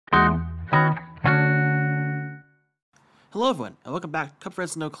Hello everyone, and welcome back to Cup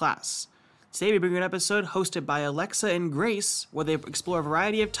Friends No Class. Today we bring you an episode hosted by Alexa and Grace, where they explore a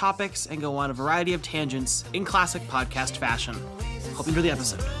variety of topics and go on a variety of tangents in classic podcast fashion. Hope you enjoy the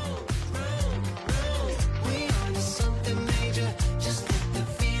episode.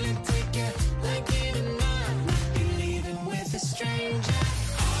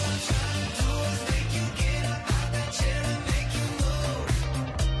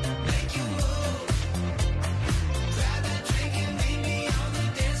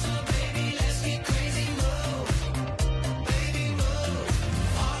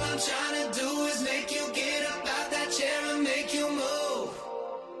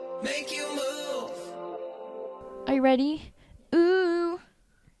 Are you ready? Ooh,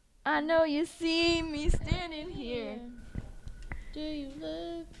 I know you see me standing here. Do you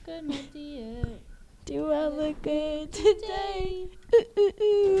look good, my dear? Do I look good today?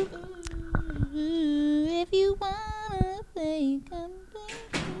 Ooh. Ooh, if you wanna play, come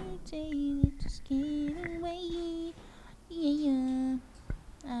play today. Just get away. Yeah,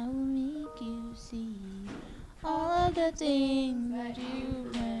 I will make you see all of the things that you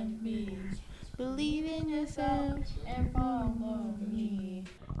can be. Believe in yourself and follow me.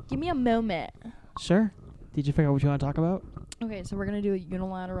 Give me a moment. Sure. Did you figure out what you want to talk about? Okay, so we're going to do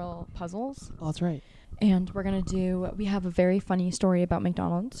unilateral puzzles. Oh, that's right. And we have a very funny story about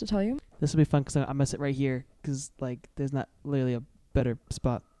McDonald's to tell you. This will be fun because I'm going to sit right here because, there's not literally a better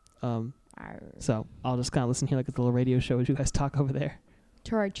spot. So I'll just kind of listen here like a little radio show as you guys talk over there.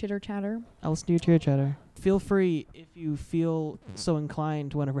 To our chitter chatter. I'll listen to your chitter chatter. Feel free, if you feel so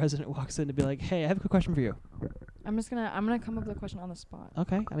inclined, when a resident walks in, to be like, "Hey, I have a quick question for you." I'm gonna come up with a question on the spot.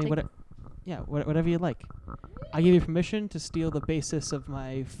 Okay. I mean, whatever you like. I give you permission to steal the basis of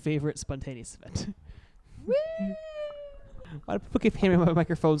my favorite spontaneous event. Woo! Why do people keep handing me my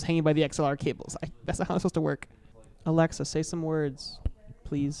microphones hanging by the XLR cables? That's not how it's supposed to work. Alexa, say some words,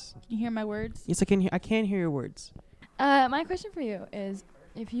 please. Can you hear my words? Yes, I can hear. I can hear your words. My question for you is,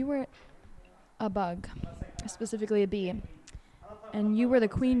 if you were a bug, specifically a bee, and you were the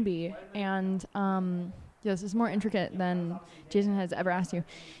queen bee, and yes, it's more intricate than Jason has ever asked you.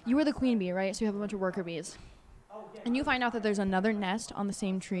 You were the queen bee, right? So you have a bunch of worker bees. And you find out that there's another nest on the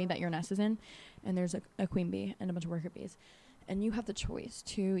same tree that your nest is in, and there's a queen bee and a bunch of worker bees. And you have the choice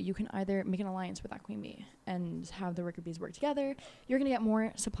you can either make an alliance with that queen bee and have the worker bees work together. You're going to get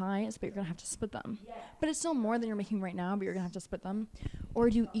more supplies, but you're going to have to split them. But it's still more than you're making right now, but you're going to have to split them. Or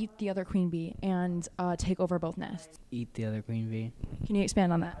do you eat the other queen bee and take over both nests? Eat the other queen bee. Can you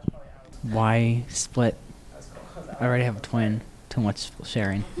expand on that? Why split? I already have a twin. Too much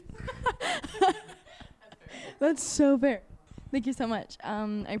sharing. That's so fair. Thank you so much.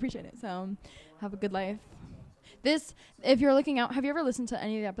 I appreciate it. So have a good life. This, if you're looking out, have you ever listened to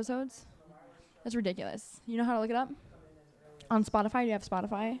any of the episodes? That's ridiculous. You know how to look it up? On Spotify? Do you have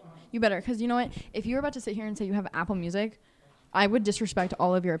Spotify? You better, because you know what? If you were about to sit here and say you have Apple Music, I would disrespect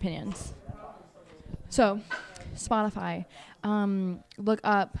all of your opinions. So, Spotify. Look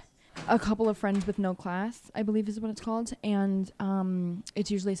up A Couple of Friends with No Class, I believe is what it's called. And it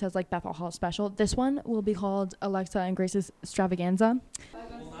usually says Bethel Hall Special. This one will be called Alexa and Grace's Extravaganza.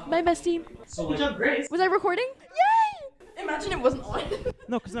 Bye, bestie. Good job, Grace. Was I recording? Yay! Imagine it wasn't on.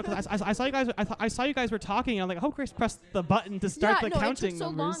 No, because I saw you guys. I saw you guys were talking. And I'm like, I hope Grace pressed the button to start the counting it took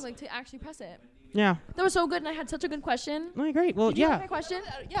so numbers. long to actually press it. Yeah. That was so good, and I had such a good question. Oh, great. Well, Did you yeah. have a question?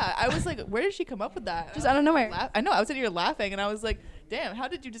 Yeah, I was like, where did she come up with that? Just out of nowhere. I know, I was sitting here laughing, and I was like, damn, how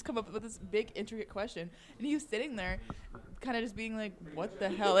did you just come up with this big, intricate question? And he was sitting there, kind of just being like, what the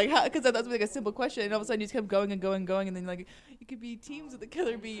hell? Because that was a simple question, and all of a sudden you just kept going and going and going, and then you could be teams with the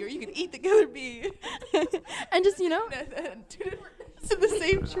killer bee, or you could eat the killer bee. And just, two different in the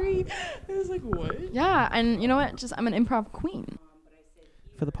same tree. I was like, what? Yeah, and you know what? I'm an improv queen.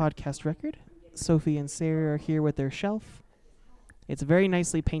 For the podcast record, Sophie and Sarah are here with their shelf. It's very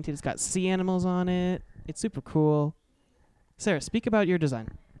nicely painted. It's got sea animals on it. It's super cool. Sarah, speak about your design.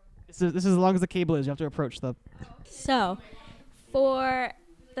 This is as long as the cable is. You have to approach the... So, for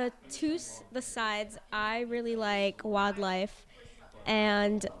the sides, I really like wildlife.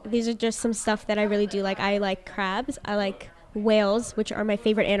 And these are just some stuff that I really do. I like crabs. I like whales, which are my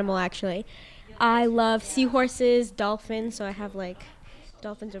favorite animal, actually. I love seahorses, dolphins. So I have,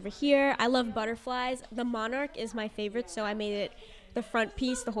 dolphins over here. I love butterflies. The monarch is my favorite, so I made it the front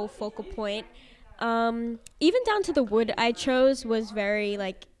piece, the whole focal point. Even down to the wood I chose was very,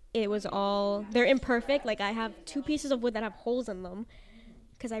 it was all, they're imperfect. I have 2 pieces of wood that have holes in them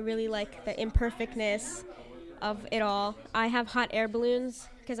because I really like the imperfectness of it all. I have hot air balloons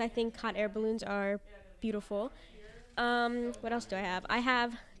because I think hot air balloons are beautiful. What else do I have? I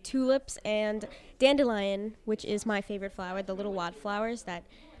have tulips and dandelion, which is my favorite flower, the little wildflowers that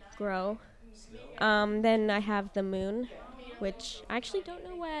grow. Then I have the moon, which I actually don't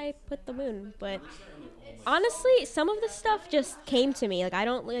know why I put the moon, but honestly, some of the stuff just came to me. Like, I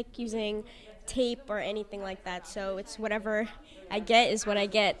don't like using tape or anything like that, so it's whatever I get is what I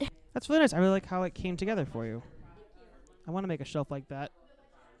get. That's really nice. I really like how it came together for you. I want to make a shelf like that.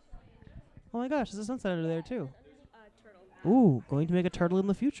 Oh my gosh, there's a sunset under there too. Ooh, going to make a turtle in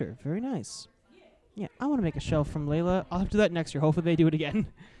the future. Very nice. Yeah, I want to make a shelf from Layla. I'll have to do that next year. Hopefully they do it again.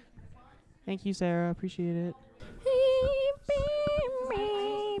 Thank you, Sarah. Appreciate it.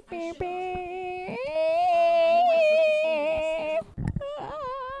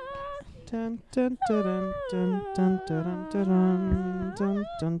 Dun, dun, dun, dun, dun, dun, dun, dun, dun,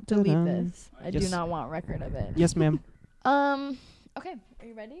 dun, Delete dun. this. I do Yes. not want record of it. Yes, ma'am. Okay, are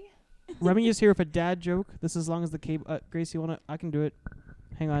you ready? Remy is here with a dad joke. This is as long as the cable. Grace, you wanna? I can do it.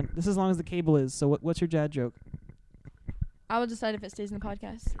 Hang on. This is as long as the cable is. So what's your dad joke? I will decide if it stays in the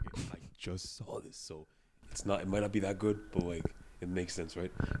podcast. I just saw this, so it's not. It might not be that good, but like it makes sense,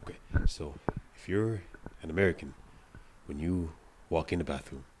 right? Okay, so if you're an American, when you walk in the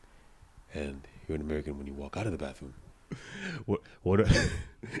bathroom, and you're an American when you walk out of the bathroom, what?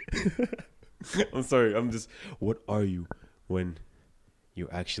 I'm sorry. What are you when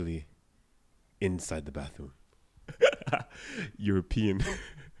you're actually inside the bathroom? European.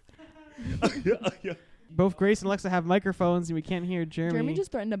 Yeah. Both Grace and Alexa have microphones, and we can't hear Jeremy. Jeremy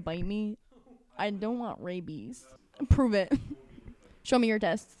just threatened to bite me. I don't want rabies. Prove it. Show me your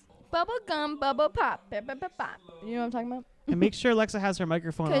tests. Bubble gum, bubble pop, pop, pop, pop, pop. You know what I'm talking about? And make sure Alexa has her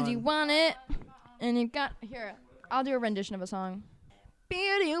microphone on. Because you want it, and you've got... Here, I'll do a rendition of a song.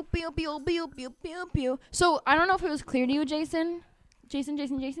 Pew, pew, pew, pew, pew, pew, pew. So, I don't know if it was clear to you, Jason. Jason.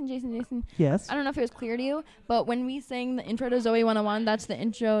 Yes. I don't know if it was clear to you, but when we sang the intro to Zoe 101, that's the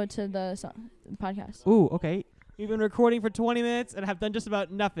intro to the song, the podcast. Ooh, okay. You've been recording for 20 minutes and have done just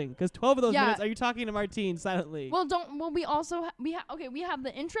about nothing. Because 12 of those Yeah. minutes are you talking to Martine silently. Well, we also we have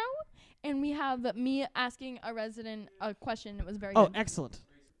the intro, and we have me asking a resident a question. It was very good. Excellent.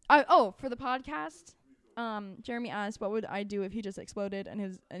 For the podcast, Jeremy asked, "What would I do if he just exploded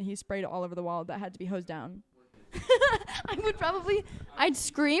and he sprayed all over the wall that had to be hosed down?" I'd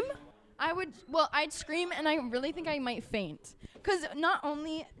scream. I'd scream, and I really think I might faint. Because not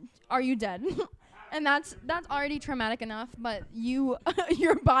only are you dead, and that's already traumatic enough, but your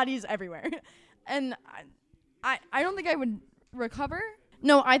body's everywhere. And I don't think I would recover.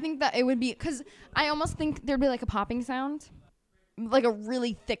 No, I think that it would be, because I almost think there'd be like a popping sound. Like a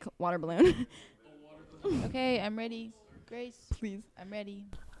really thick water balloon. Okay, I'm ready. Grace, Please. I'm ready.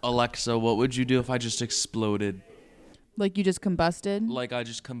 Alexa, what would you do if I just exploded? Like you just combusted? Like I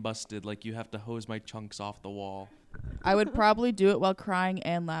just combusted, like you have to hose my chunks off the wall. I would probably do it while crying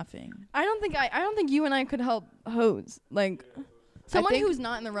and laughing. I don't think you and I could help hose. Like someone think- who's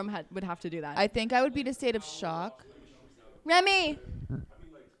not in the room would have to do that. I think I would be in a state of shock. Remy,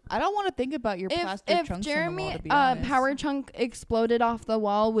 I don't want to think about your plastic if chunks Jeremy on the wall, to be honest. power chunk exploded off the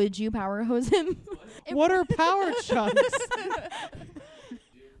wall, would you power hose him? What are power chunks?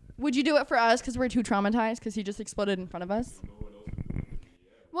 Would you do it for us because we're too traumatized because he just exploded in front of us?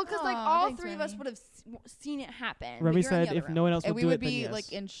 Well, because like Aw, all thanks, three of us Remy. would have seen it happen. but Remy you're in the said other if room. no one else And will we do would it, then be yes.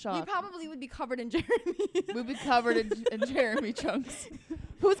 like in You shock. probably would be covered in Jeremy. We'd be covered in Jeremy chunks.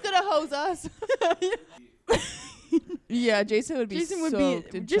 Who's gonna hose us? Yeah, Jason would be Jason would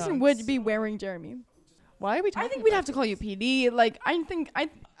soaked be in Jason chunks. would be wearing Jeremy. Why are we talking I think we'd have to call you PD. Like I think I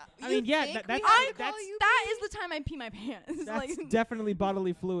mean, yeah, think that's that is the time I pee my pants. that's like definitely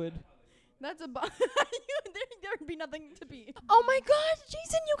bodily fluid. that's a there'd be nothing to pee. Oh my God,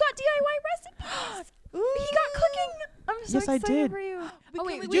 Jason, you got DIY recipes. He got cooking. I'm so Yes, I excited did. for you. Oh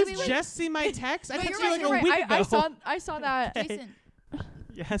wait, Did you just see my text? I Wait, texted you're you right, like you're a right. week ago. I saw that. Okay. Jason,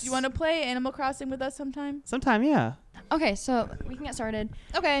 Yes. do you want to play Animal Crossing with us sometime? Sometime, yeah. Okay, so we can get started.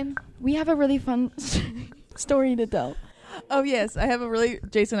 Okay. We have a really fun story to tell. Oh yes, I have a really.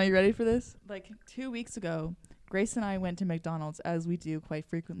 Jason, are you ready for this? Like 2 weeks ago, Grace and I went to McDonald's, as we do quite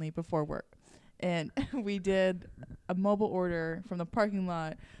frequently before work, and we did a mobile order from the parking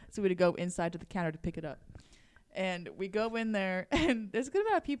lot, so we had to go inside to the counter to pick it up. And we go in there, and there's a good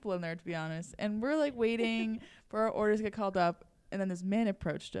amount of people in there, to be honest. And we're like waiting for our orders to get called up, and then this man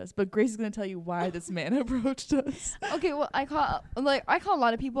approached us. But Grace is gonna tell you why this man approached us. Okay, well I call a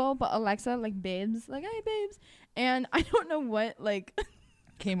lot of people, but Alexa like babes, like hey babes, and I don't know what like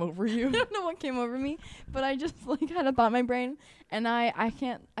Came over I you. don't know what came over me, but I just like had a thought in my brain, and I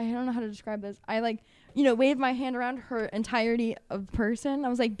don't know how to describe this. I like waved my hand around her entirety of person. I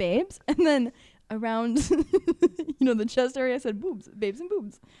was like babes, and then around, the chest area. I said boobs, babes and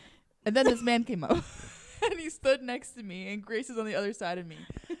boobs. And then this man came up and he stood next to me, and Grace is on the other side of me.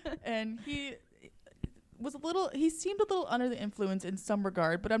 And he seemed a little under the influence in some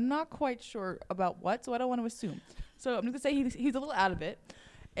regard, but I'm not quite sure about what, so I don't want to assume. So I'm going to say he's a little out of it.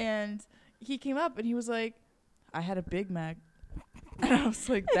 And he came up and he was like, I had a Big Mac. And I was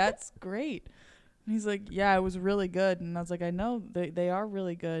like, that's great. And he's like, yeah, it was really good. And I was like, I know, they are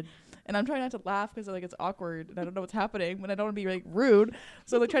really good. And I'm trying not to laugh because like it's awkward and I don't know what's happening, but I don't want to be like rude.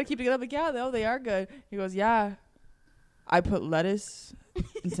 So like try to keep it up. Like, yeah, they are good. He goes, yeah, I put lettuce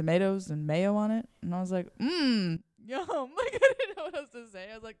and tomatoes and mayo on it. And I was like, yum. Like I didn't know what else to say.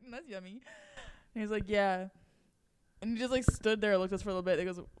 I was like, that's yummy. And he's like, yeah. And he just like stood there and looked at us for a little bit. He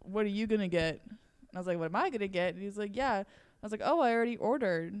goes, what are you gonna get? And I was like, what am I gonna get? And he's like, yeah. I was like, oh, I already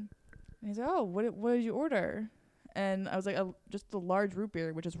ordered. And he's like, oh, what did you order? And I was like, just the large root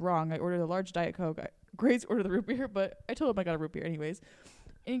beer, which is wrong. I ordered a large Diet Coke. Grace ordered the root beer, but I told him I got a root beer anyways.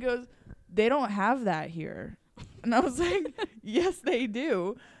 And he goes, they don't have that here. And I was like, yes, they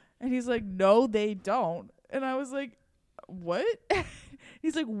do. And he's like, no, they don't. And I was like, what?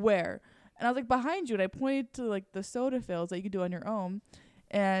 He's like, where? And I was like, behind you. And I pointed to like the soda fills that you could do on your own.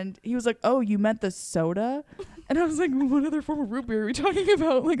 And he was like, oh, you meant the soda? And I was like, what other form of root beer are we talking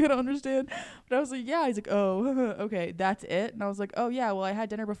about? Like, I don't understand. But I was like, yeah. He's like, oh, okay, that's it? And I was like, oh, yeah, well, I had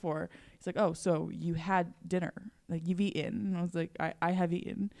dinner before. He's like, oh, so you had dinner. Like, you've eaten. And I was like, I have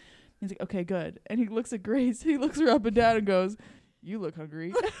eaten. He's like, okay, good. And he looks at Grace. He looks her up and down and goes, you look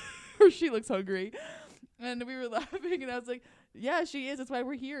hungry. Or she looks hungry. And we were laughing. And I was like, yeah, she is. That's why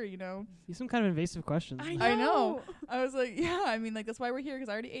we're here, These some kind of invasive questions. I know. I was like, yeah, I mean, like, that's why we're here, because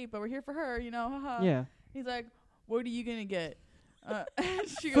I already ate, but we're here for her, haha. Yeah. He's like, what are you going to get? And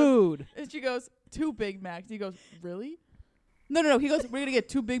she Food. Goes, and she goes, 2 Big Macs. He goes, really? No. He goes, we're going to get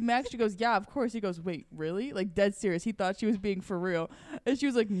 2 Big Macs? She goes, yeah, of course. He goes, wait, really? Like, dead serious. He thought she was being for real. And she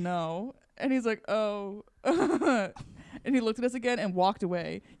was like, no. And he's like, oh. And he looked at us again and walked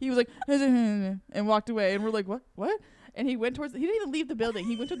away. He was like, and walked away. And we're like, what? And he went towards, he didn't even leave the building.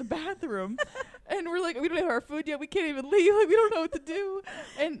 He went to the bathroom. And we're like, we don't have our food yet. We can't even leave. Like, we don't know what to do.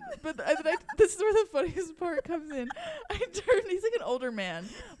 But this is where the funniest part comes in. I turned, he's like an older man,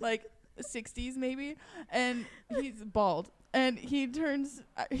 like 60s maybe. And he's bald. And he leaves.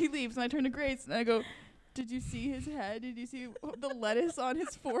 And I turn to Grace and I go, did you see his head? Did you see the lettuce on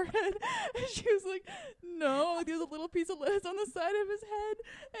his forehead? And she was like, no. Like, there's a little piece of lettuce on the side of his head.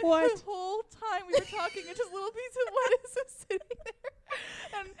 And what? the whole time we were talking, and just a little piece of lettuce was sitting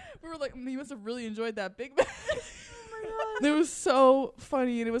there. And we were like, he must have really enjoyed that Big Mac. Oh my God. It was so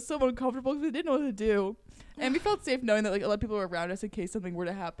funny, and it was so uncomfortable because we didn't know what to do. And we felt safe knowing that like a lot of people were around us in case something were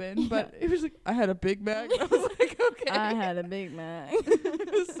to happen. But it was like, I had a Big Mac. And I was like, okay. I had a Big Mac.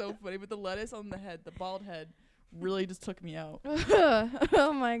 It was so funny. But the lettuce on the head, the bald head, really just took me out.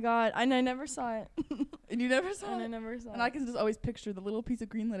 Oh my God. And I never saw it. And you never saw And it? I never saw it. And I can just always picture the little piece of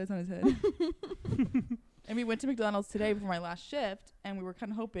green lettuce on his head. And we went to McDonald's today before my last shift, and we were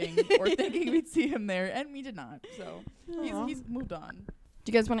kind of hoping or thinking we'd see him there, and we did not. So he's moved on.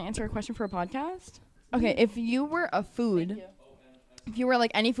 Do you guys want to answer a question for a podcast? Okay, if you were a food, if you were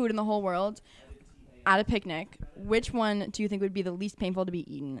like any food in the whole world at a picnic, which one do you think would be the least painful to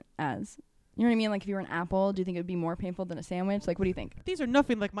be eaten as? You know what I mean? Like if you were an apple, do you think it would be more painful than a sandwich? Like what do you think? These are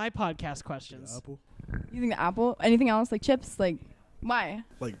nothing like my podcast questions. Apple. You think the apple? Anything else? Like chips? Like why?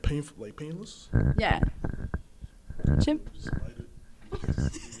 Like painful, like painless. Yeah. Chips.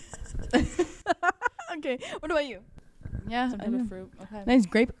 Okay. What about you? Yeah. Some type of fruit. Okay. Nice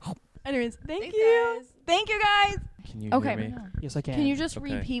grape. Anyways, thank you. Guys. Thank you guys. Can you Okay. hear me? Yes, I can. Can you just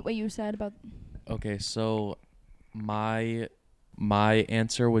Okay. repeat what you said about? Okay, so my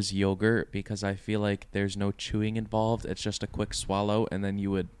answer was yogurt because I feel like there's no chewing involved. It's just a quick swallow, and then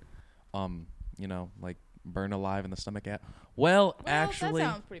you would, like burn alive in the stomach. Well, actually,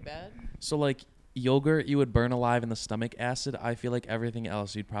 that sounds pretty bad. so like yogurt, you would burn alive in the stomach acid. I feel like everything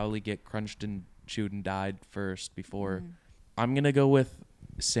else, you'd probably get crunched and chewed and died first before. I'm gonna go with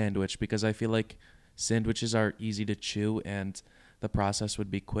sandwich because I feel like sandwiches are easy to chew and the process would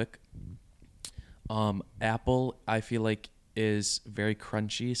be quick. Apple, I feel like is very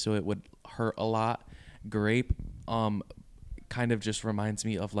crunchy, so it would hurt a lot. Grape, kind of just reminds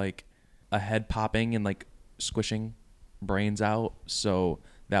me of like a head popping and like squishing brains out, so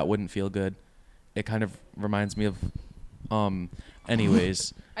that wouldn't feel good. It kind of reminds me of,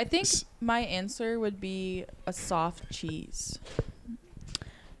 anyways. I think my answer would be a soft cheese.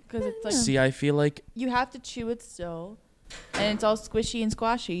 Because it's like See, I feel like you have to chew it still, and it's all squishy and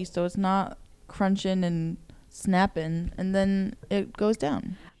squashy, so it's not crunching and snapping, and then it goes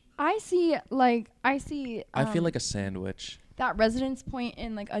down. I see I feel like a sandwich. that residence point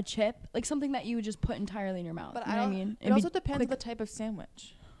in like a chip, like something that you would just put entirely in your mouth. But you know what I mean? It also depends on the type of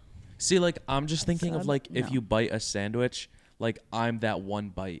sandwich. See, like, I'm just thinking of, like, if No. you bite a sandwich, like, I'm that one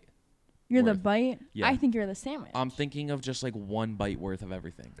bite. You're the worth. bite. Yeah. I think you're the sandwich. I'm thinking of just, like, one bite worth of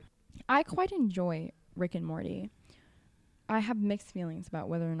everything. I quite enjoy Rick and Morty. I have mixed feelings about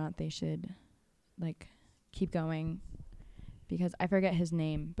whether or not they should, like, keep going, because I forget his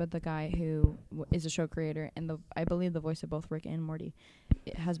name, but the guy who is a show creator and I believe the voice of both Rick and Morty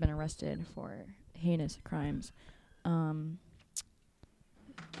has been arrested for heinous crimes.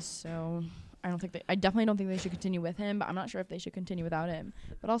 So I definitely don't think they should continue with him, but I'm not sure if they should continue without him.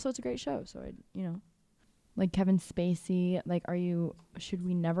 But also, it's a great show, so like Kevin Spacey, like, should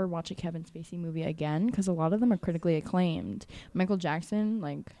we never watch a Kevin Spacey movie again? Because a lot of them are critically acclaimed. Michael Jackson,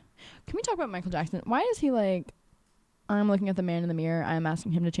 like, can we talk about Michael Jackson? Why is he like, I'm looking at the man in the mirror, I'm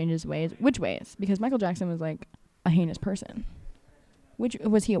asking him to change his ways? Which ways? Because Michael Jackson was like a heinous person. Which,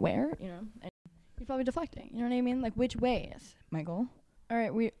 was he aware? And he's probably deflecting. You know what I mean? Like, which ways, Michael? All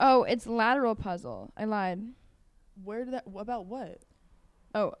right, it's lateral puzzle. I lied. About what?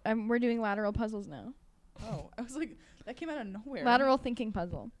 Oh, we're doing lateral puzzles now. Oh, I was like, that came out of nowhere. Lateral thinking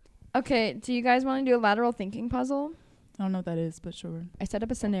puzzle. Okay, do you guys want to do a lateral thinking puzzle? I don't know what that is, but sure. I set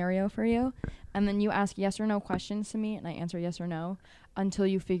up a scenario for you, and then you ask yes or no questions to me, and I answer yes or no until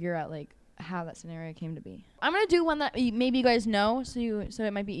you figure out, like, how that scenario came to be. I'm going to do one that maybe you guys know, so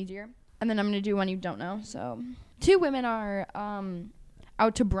it might be easier. And then I'm going to do one you don't know. So, 2 women are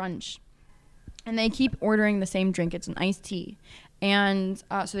out to brunch, and they keep ordering the same drink. It's an iced tea. And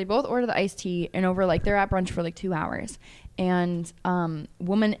so they both order the iced tea, and they're at brunch for like 2 hours. And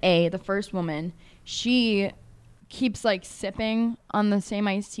woman A, the first woman, she keeps like sipping on the same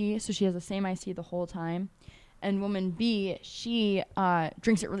iced tea, so she has the same iced tea the whole time. And woman B, she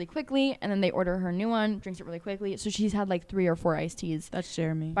drinks it really quickly, and then they order her new one, drinks it really quickly. So she's had like 3 or 4 iced teas. That's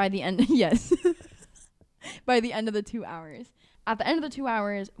Jeremy. By the end, yes. By the end of the 2 hours. At the end of the 2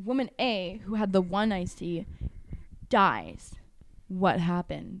 hours, woman A, who had the one iced tea, dies. What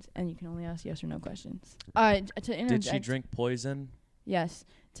happened? And you can only ask yes or no questions. Did she drink poison? Yes.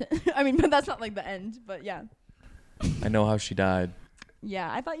 I mean, but that's not like the end, but yeah. I know how she died. Yeah,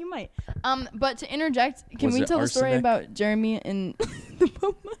 I thought you might. But to interject, can Was we it tell the story arsenic? about Jeremy and the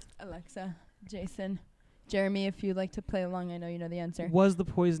MoMA? Alexa, Jason, Jeremy, if you'd like to play along, I know you know the answer. Was the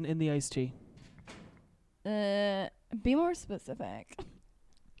poison in the iced tea? Be more specific.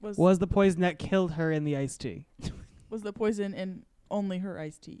 Was the poison that killed her in the iced tea? Was the poison in only her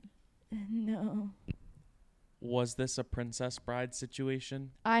iced tea? No. Was this a Princess Bride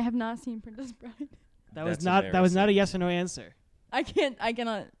situation? I have not seen Princess Bride. That was That's not a embarrassing. yes or no answer. I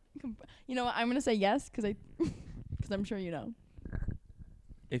cannot. You know what? I'm gonna say yes because I'm sure you know.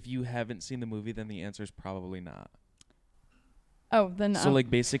 If you haven't seen the movie, then the answer is probably not. Oh, then. So like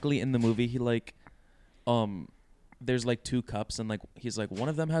basically in the movie, he like, there's like 2 cups and like he's like one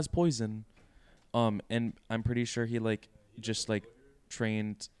of them has poison, and I'm pretty sure he like just like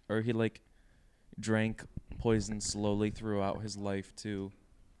trained or he like drank poison slowly throughout his life to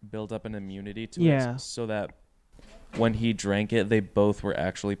build up an immunity to Yeah. it, so that when he drank it, they both were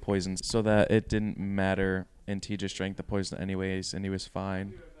actually poisoned, so that it didn't matter, and he just drank the poison anyways, and he was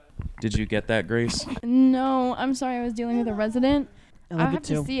fine. Did you get that, Grace? No, I'm sorry. I was dealing with a resident. I I love have it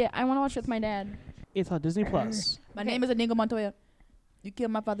to too. see it. I want to watch it with my dad. It's on Disney Plus. My Okay. name is Inigo Montoya. You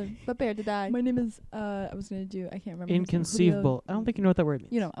killed my father. Prepare to die. My name is. I was gonna do. I can't remember. his name. Inconceivable. I don't think you know what that word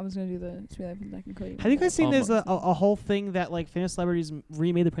means. You know, I was gonna do the Sweet Life of Zack and Cody. Have you guys seen Um, there's a whole thing that like famous celebrities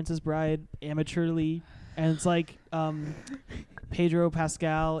remade The Princess Bride amateurly, and it's like Pedro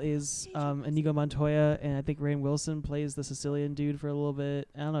Pascal is Inigo Montoya, and I think Rainn Wilson plays the Sicilian dude for a little bit.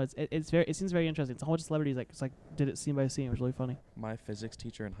 I don't know. It seems very interesting. It's a whole bunch of celebrities like did it scene by scene. It was really funny. My physics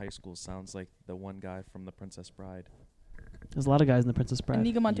teacher in high school sounds like the one guy from The Princess Bride. There's a lot of guys in The Princess Bride.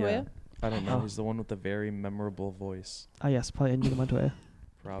 Inigo Montoya. I don't know. Oh. He's the one with the very memorable voice. Ah, yes, probably Inigo Montoya.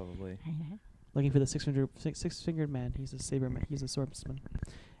 Probably. Looking for the six-fingered man. He's a saber man. He's a swordsman.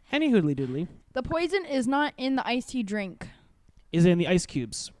 Any hoodly doodly. The poison is not in the iced tea drink. Is it in the ice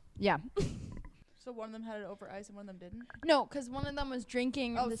cubes? Yeah. So one of them had it over ice and one of them didn't? No, because one of them was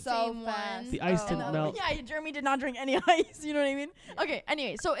drinking Oh, the so same fast. one. The ice and didn't the other one- melt. Yeah, Jeremy did not drink any ice. You know what I mean? Okay.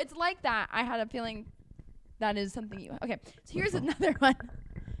 Anyway, so it's like that. I had a feeling that is something you. Okay. So here's another one.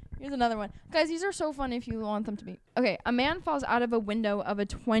 Here's another one. Guys, these are so fun if you want them to be. Okay. A man falls out of a window of a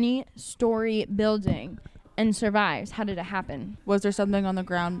 20-story building and survives. How did it happen? Was there something on the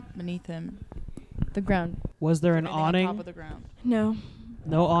ground beneath him? The ground. Was there an Anything on top awning? of the ground? No.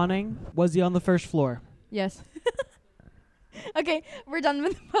 No awning. Was he on the first floor? Yes. Okay, we're done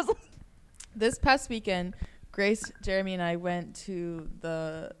with the puzzle. This past weekend, Grace, Jeremy, and I went to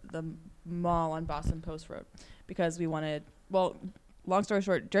the mall on Boston Post Road because we wanted. Well, long story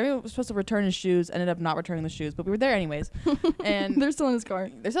short, Jeremy was supposed to return his shoes, ended up not returning the shoes, but we were there anyways. And They're still in his car.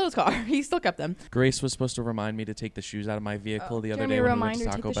 They're still in his car. He still kept them. Grace was supposed to remind me to take the shoes out of my vehicle the other Jeremy, day when we remind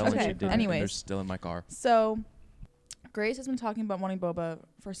went to her to Taco take the Bell, and shoes she out. didn't. Anyways. And they're still in my car. So Grace has been talking about wanting boba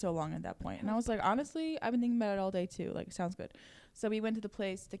for so long at that point. And I was like, honestly, I've been thinking about it all day too. Like, sounds good. So we went to the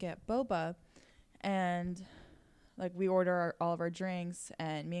place to get boba, and like we order all of our drinks,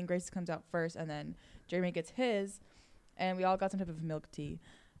 and me and Grace comes out first, and then Jeremy gets his, and we all got some type of milk tea.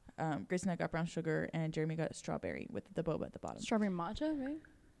 Grace and I got brown sugar, and Jeremy got a strawberry with the boba at the bottom. Strawberry matcha, right?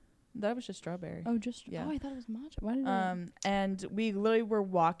 That was just strawberry. Oh, just Yeah. Oh, I thought it was matcha. Why did I? And we literally were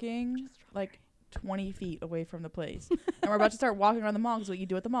walking like 20 feet away from the place, and we're about to start walking around the mall because what you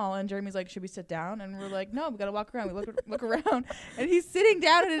do at the mall. And Jeremy's like, should we sit down? And we're like, no, we gotta walk around. We look around, and he's sitting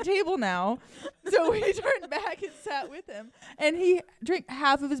down at a table now. So we turned back and sat with him, and he drank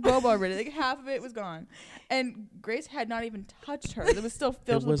half of his boba already. Like half of it was gone, and Grace had not even touched hers. It was still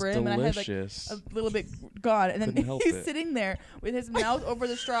filled It to the was brim, and I had like delicious. a little bit gone. And then Couldn't help he's it. sitting there with his mouth over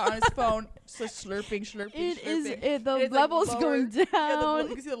the straw on his phone, just slurping. It is. slurping. It the And it's, like, levels lower. going down. Yeah, you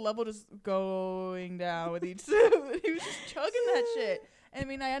can see the level just going down with each. He was just chugging that shit. And I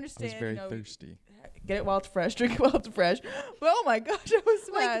mean, I I understand. was very you know, thirsty. get it while it's fresh, drink it while it's fresh. But oh my gosh, it was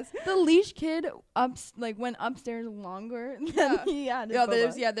fast. Like the leash kid went upstairs longer than he had. his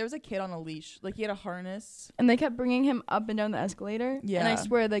boba. There was a kid on a leash. Like he had a harness. And they kept bringing him up and down the escalator. And I Yeah.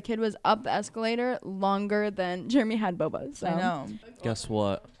 swear the kid was up the escalator longer than Jeremy had boba. So. I know. Guess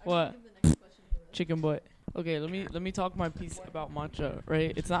what? What? Chicken butt. Okay, let me talk my piece about matcha.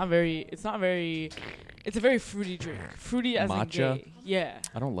 Right? It's a very fruity drink. Fruity as in Matcha? gay. Yeah,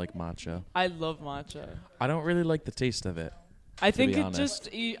 I don't like matcha. I love matcha. I don't really like the taste of it. I To think be it honest.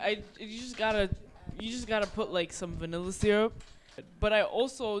 just you just gotta put like some vanilla syrup. But I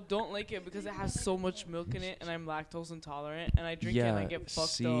also don't like it because it has so much milk in it, and I'm lactose intolerant, and I drink it and I get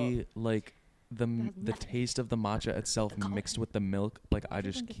fucked up. Like the taste of the matcha itself mixed with the milk, like I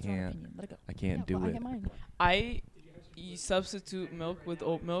just can't. I can't do it. I substitute milk with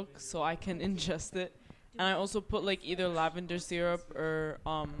oat milk so I can ingest it, and I also put like either lavender syrup or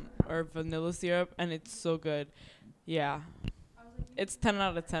vanilla syrup, and it's so good. Yeah, it's 10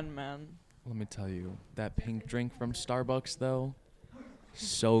 out of 10, man. Let me tell you, that pink drink from Starbucks though,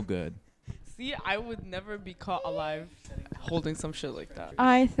 so good. See, I would never be caught alive holding some shit like that.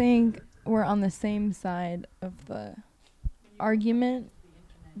 I think we're on the same side of the argument,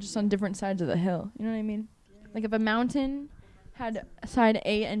 just on different sides of the hill. You know what I mean? Like if a mountain had side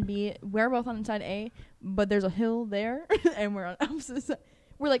A and B, we're both on side A, but there's a hill there, and we're on opposite side.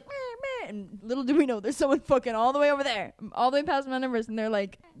 We're like, meh, meh, and little do we know, there's someone fucking all the way over there, all the way past Mount Everest, and they're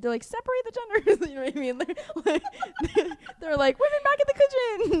like, separate the genders. You know what I mean? They're like, women back in the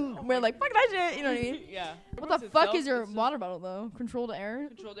kitchen. We're like, fuck that shit. You know what I mean? Yeah. What the fuck is your water bottle though? Controlled air?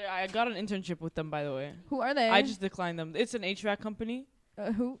 Controlled air. I got an internship with them, by the way. Who are they? I just declined them. It's an HVAC company.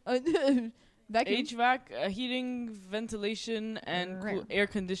 Who? Vacuum? HVAC, heating, ventilation, and Right. air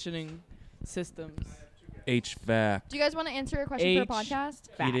conditioning systems. HVAC, Do you guys want to answer a question for a podcast?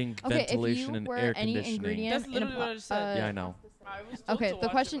 heating, Okay, if ventilation, you and were air any conditioning. ingredient That's in a literally what I just said. Yeah, I know. I was told Okay, to the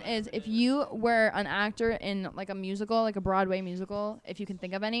watch question it. is, if you were an actor in like a musical, like a Broadway musical, if you can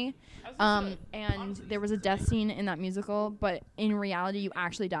think of any, and there was a death scene in that musical, but in reality you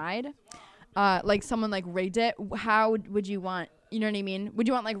actually died, like someone like rigged it, how would you want, you know what I mean? Would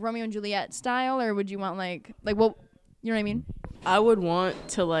you want like Romeo and Juliet style, or would you want like what, you know what I mean? I would want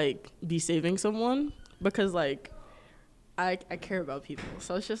to like be saving someone because like I care about people.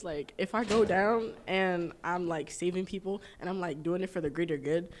 So it's just like if I go down and I'm like saving people and I'm like doing it for the greater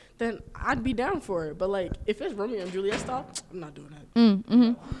good, then I'd be down for it. But like if it's Romeo and Juliet style, I'm not doing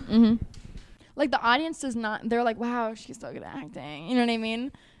that. Like the audience does not, they're like, wow, she's so good at acting. You know what I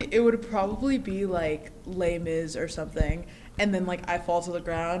mean? It would probably be like Les Mis or something, and then like I fall to the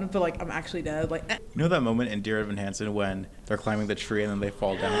ground, but like I'm actually dead. Like, You know that moment in Dear Evan Hansen when they're climbing the tree and then they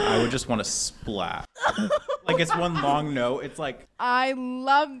fall down? I would just want to splat. Like it's one long note. It's like I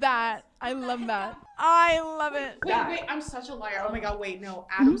love that. I love that. I love it. wait, I'm such a liar. Oh my god, wait, no,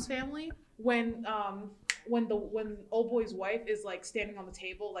 Adam's Family, when old boy's wife is like standing on the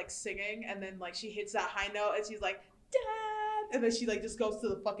table like singing, and then like she hits that high note and she's like, Dad, and then she like just goes to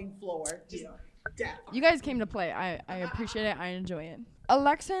the fucking floor. Just, Dad. You guys came to play. I appreciate it. I enjoy it.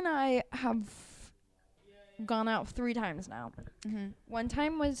 Alexa and I have gone out 3 times now. One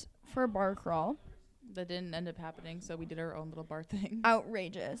time was for a bar crawl. That didn't end up happening, so we did our own little bar thing.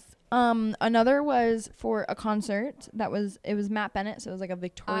 Outrageous. Another was for a concert it was Matt Bennett, so it was like a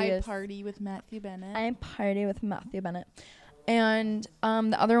Victoria's. I party with Matthew Bennett. I party with Matthew Bennett. And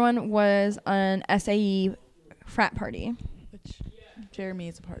the other one was an SAE frat party, Which Jeremy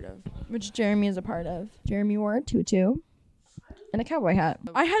is a part of. Jeremy wore a tutu and a cowboy hat.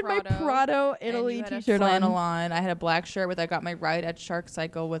 I had my Prado Italy t-shirt flannel on. I had a black shirt with I got my ride at Shark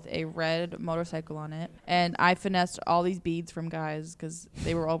Cycle with a red motorcycle on it. And I finessed all these beads from guys because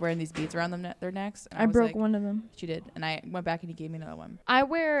they were all wearing these beads around their necks. And I was broke like, one of them. She did. And I went back and he gave me another one. I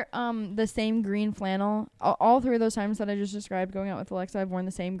wear the same green flannel. All 3 of those times that I just described going out with Alexa, I've worn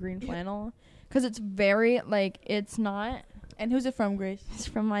the same green flannel. Because it's very, like, it's not... And who's it from, Grace? It's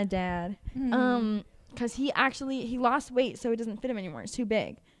from my dad. Because he lost weight, so it doesn't fit him anymore. It's too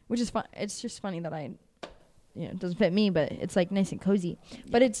big, which is fun. It's just funny that it doesn't fit me, but it's like nice and cozy.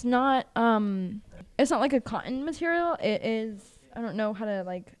 But it's not like a cotton material. It is, I don't know how to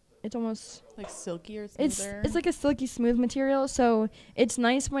like, it's almost like silky or smoother. It's like a silky smooth material. So it's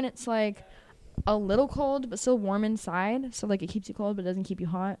nice when it's like a little cold, but still warm inside. So like it keeps you cold, but it doesn't keep you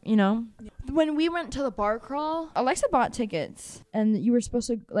hot, you know? Yeah. When we went to the bar crawl, Alexa bought tickets and you were supposed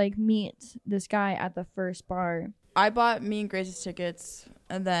to like meet this guy at the first bar. I bought me and Grace's tickets,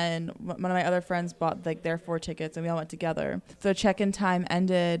 and then one of my other friends bought like their 4 tickets, and we all went together. The check-in time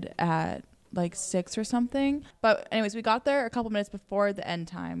ended at like 6 or something. But anyways, we got there a couple minutes before the end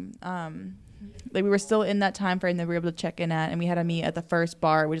time. Like we were still in that time frame that we were able to check in at, and we had to meet at the first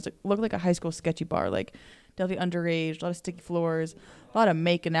bar, which is looked like a high school sketchy bar, like definitely underage, a lot of sticky floors, a lot of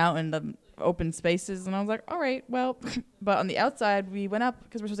making out in the open spaces. And I was like, all right, well, but on the outside we went up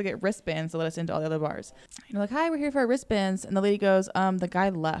because we're supposed to get wristbands to let us into all the other bars. And we're like, hi, we're here for our wristbands. And the lady goes, the guy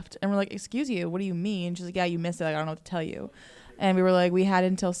left. And we're like, excuse you, what do you mean? She's like, yeah, you missed it. Like, I don't know what to tell you. And we were like, we had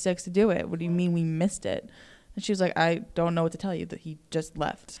until 6 to do it. What do you mean we missed it? And she was like, I don't know what to tell you, that he just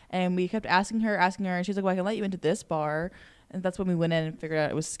left. And we kept asking her. And she's like, well, I can let you into this bar. And that's when we went in and figured out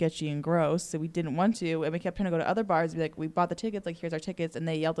it was sketchy and gross. So we didn't want to. And we kept trying to go to other bars and be like, we bought the tickets. Like, here's our tickets. And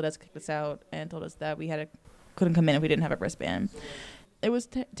they yelled at us, kicked us out, and told us that we couldn't come in if we didn't have a wristband. It was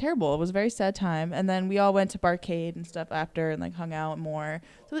terrible. It was a very sad time. And then we all went to Barcade and stuff after and like hung out more.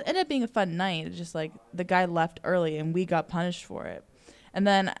 So it ended up being a fun night. It's just like the guy left early and we got punished for it. And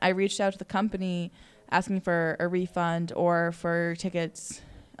then I reached out to the company asking for a refund or for tickets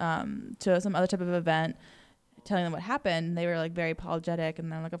to some other type of event, telling them what happened. They were like very apologetic,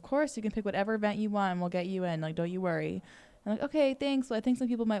 and they're like, of course you can pick whatever event you want and we'll get you in, like, don't you worry. I'm like, okay, thanks. Well, I think some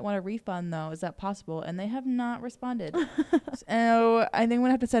people might want a refund though. Is that possible? And they have not responded. So I think I'm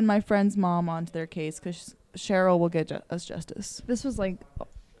gonna have to send my friend's mom onto their case because Cheryl will get us justice. This was like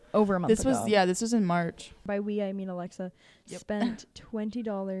over a month ago. This was in March. By we, I mean Alexa spent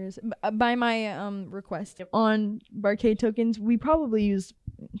 $20 by my request on Barcade tokens. We probably used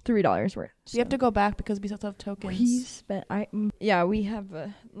 $3 worth. So. We have to go back because we still have tokens. We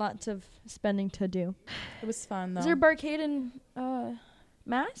have lots of spending to do. It was fun though. Is there Barcade in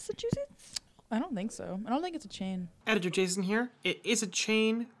Massachusetts? I don't think so. I don't think it's a chain. Editor Jason here. It is a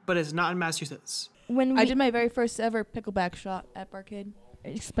chain, but it's not in Massachusetts. I did my very first ever pickleback shot at Barcade.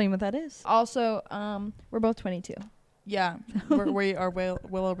 Explain what that is. Also, we're both 22. Yeah, we are well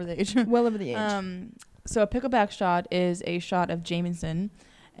over the age. Well over the age. So a pickleback shot is a shot of Jameson,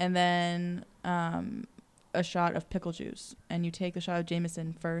 and then a shot of pickle juice. And you take the shot of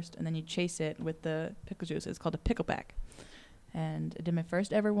Jameson first, and then you chase it with the pickle juice. It's called a pickleback. And I did my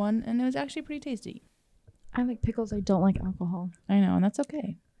first ever one, and it was actually pretty tasty. I like pickles. I don't like alcohol. I know, and that's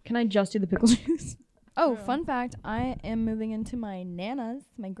okay. Can I just do the pickle juice? Oh, fun fact, I am moving into my Nana's,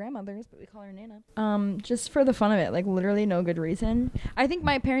 my grandmother's, but we call her Nana. Just for the fun of it, like literally no good reason. I think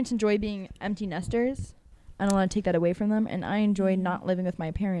my parents enjoy being empty nesters. I don't want to take that away from them, and I enjoy not living with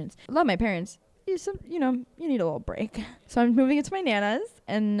my parents. I love my parents. You need a little break. So I'm moving into my Nana's,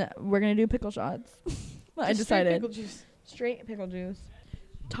 and we're going to do pickle shots. I decided. Straight pickle juice.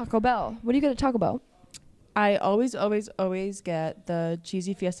 Taco Bell. What do you get at Taco Bell? I always get the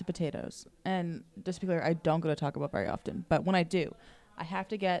cheesy Fiesta potatoes. And just to be clear, I don't go to Taco Bell very often. But when I do, I have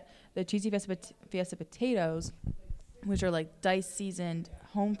to get the cheesy Fiesta potatoes, which are like diced seasoned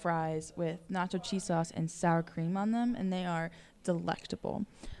home fries with nacho cheese sauce and sour cream on them. And they are delectable.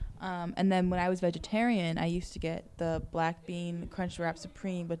 And then when I was vegetarian, I used to get the black bean crunch wrap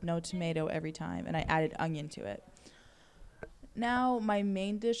supreme with no tomato every time. And I added onion to it. Now my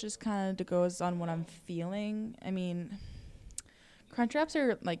main dish just kind of goes on what I'm feeling. I mean, crunch wraps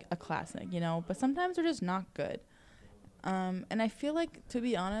are like a classic, but sometimes they're just not good. And I feel like, to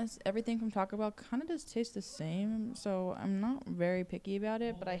be honest, everything from Taco Bell kind of does taste the same. So I'm not very picky about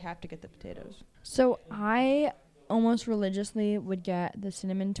it, but I have to get the potatoes. So I almost religiously would get the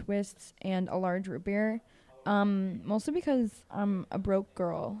cinnamon twists and a large root beer. Mostly because I'm a broke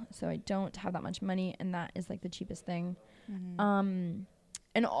girl, so I don't have that much money, and that is like the cheapest thing. Mm-hmm.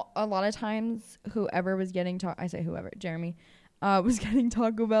 And a lot of times, whoever was getting Jeremy, was getting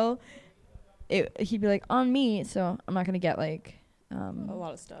Taco Bell, he'd be like, on me, so I'm not gonna get like a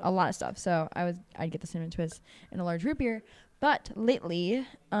lot of stuff. So I'd get the cinnamon twist and a large root beer. But lately,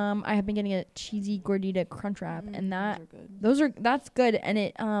 I have been getting a cheesy gordita crunch wrap, and that's good, and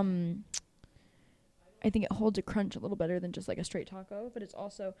it I think it holds a crunch a little better than just like a straight taco. But it's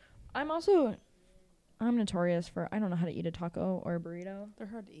also, I'm notorious for, I don't know how to eat a taco or a burrito. They're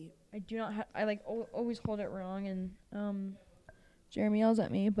hard to eat. I do not I like always hold it wrong, and Jeremy yells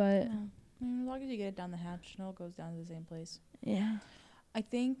at me, but as long as you get it down the hatch, it all goes down to the same place. Yeah. I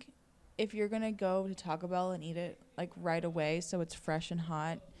think if you're gonna go to Taco Bell and eat it like right away, so it's fresh and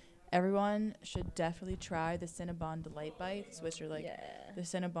hot, everyone should definitely try the Cinnabon Delight Bites, which are like the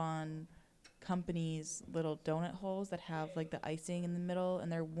Cinnabon company's little donut holes that have like the icing in the middle,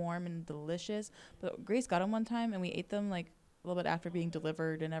 and they're warm and delicious. But Grace got them one time, and we ate them like a little bit after being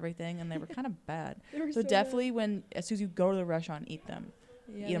delivered and everything, and they were kind of bad. So definitely as soon as you go to the restaurant, eat them.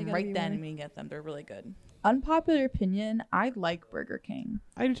 Eat them right then when you get them. They're really good. Unpopular opinion, I like Burger King.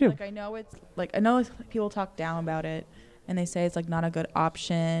 I do too. Like I know people talk down about it and they say it's like not a good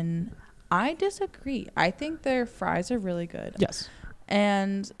option. I disagree. I think their fries are really good. Yes.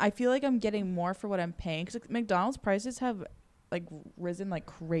 And I feel like I'm getting more for what I'm paying, because like, McDonald's prices have like risen like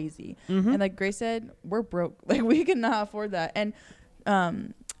crazy. And like Grace said, we're broke. Like we cannot afford that. And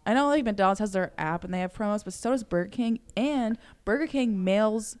I know like McDonald's has their app and they have promos, but so does Burger King. And Burger King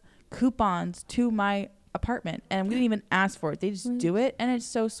mails coupons to my apartment, and we didn't even ask for it. They just do it, and it's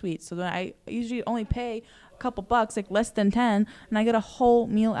so sweet. So then I usually only pay a couple bucks, like less than 10, and I get a whole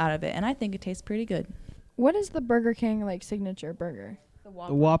meal out of it, and I think it tastes pretty good. What is the Burger King like signature burger? The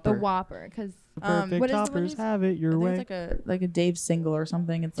Whopper. The Whopper, because perfect toppers have it your way. It's like a Dave single or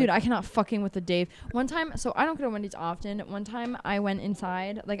something. It's dude, I cannot fucking with the Dave. One time, so I don't go to Wendy's often. One time I went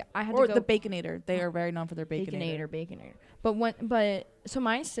inside, like I had to go. Or the Baconator. They are very known for their Baconator. Baconator. So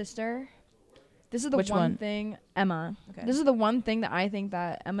my sister, this is the Which one one? thing, Emma. Okay. This is the one thing that I think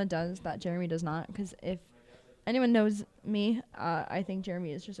that Emma does that Jeremy does not. Because if anyone knows me, I think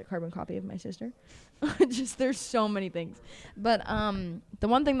Jeremy is just a carbon copy of my sister. Just there's so many things, but the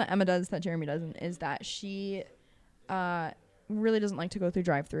one thing that Emma does that Jeremy doesn't is that she really doesn't like to go through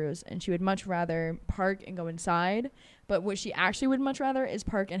drive-thrus, and she would much rather park and go inside. But what she actually would much rather is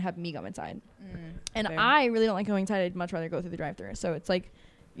park and have me go inside. And fair. I really don't like going inside. I'd much rather go through the drive-thru. So it's like,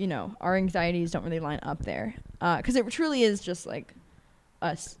 you know, our anxieties don't really line up there, because it truly is just like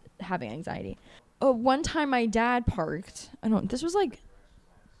us having anxiety. One time my dad parked. This was like,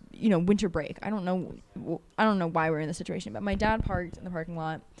 you know, winter break. I don't know why we're in this situation, but my dad parked in the parking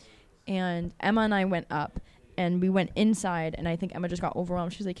lot, and Emma and I went up, and we went inside, and I think Emma just got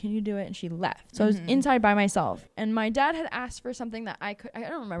overwhelmed. She was like, "Can you do it?" And she left. So I was inside by myself, and my dad had asked for something that I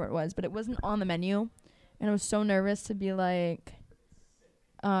don't remember what it was, but it wasn't on the menu, and I was so nervous to be like,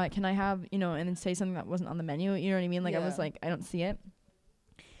 can I have, you know, and then say something that wasn't on the menu, you know what I mean? Like, I was like, I don't see it.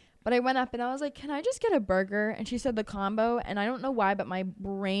 But I went up and I was like, can I just get a burger? And she said the combo. And I don't know why, but my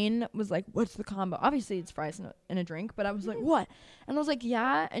brain was like, what's the combo? Obviously, it's fries and a drink. But I was like, what? And I was like,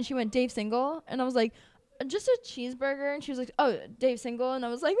 yeah. And she went, Dave single. And I was like, just a cheeseburger. And she was like, oh, Dave single. And I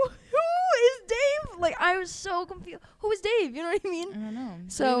was like, who is Dave? Like, I was so confused. Who is Dave? You know what I mean? I don't know.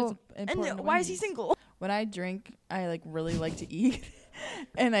 So, and why is he single? When I drink, I like really like to eat.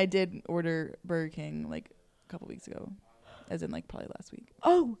 And I did order Burger King like a couple weeks ago. As in like probably last week.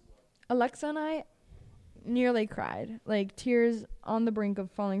 Oh. Alexa and I nearly cried, like tears on the brink of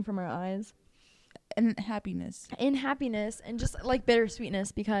falling from our eyes. In happiness. And just like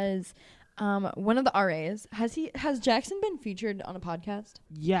bittersweetness, because one of the RAs, has Jackson been featured on a podcast?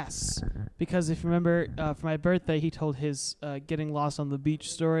 Yes, because if you remember, for my birthday, he told his getting lost on the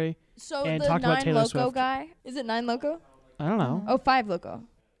beach story. So and the talked about 9 Taylor Loco Swift. guy, is it 9 Loco? I don't know. Oh, 5 Loco.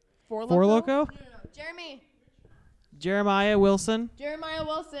 4 4 Loco? No. Jeremiah Wilson.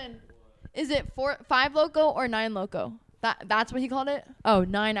 Is it 5 Loco or 9 Loco? That's what he called it? Oh,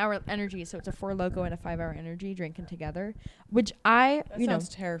 9 hour energy. So it's a 4 Loco and a 5 hour energy drinking together, which that sounds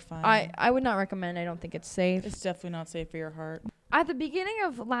terrifying. I would not recommend. I don't think it's safe. It's definitely not safe for your heart. At the beginning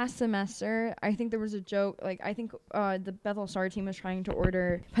of last semester, I think there was a joke. Like, I think the Bethel Star team was trying to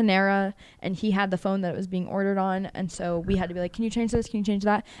order Panera, and he had the phone that it was being ordered on. And so we had to be like, can you change this? Can you change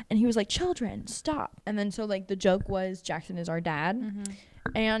that? And he was like, children, stop. And then so, like, the joke was Jackson is our dad. Mm-hmm.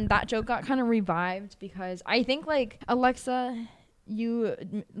 And that joke got kind of revived because I think, like, Alexa, you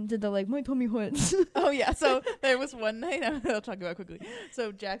did the, like, my tummy hurts. Oh, yeah. So there was one night, I'll talk about it quickly.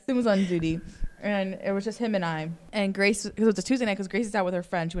 So Jackson was on duty, and it was just him and I. And Grace, because it was a Tuesday night, because Grace is out with her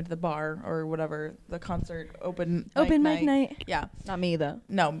friend. She went to the bar or whatever, the concert, open mic night. Yeah. Not me, though.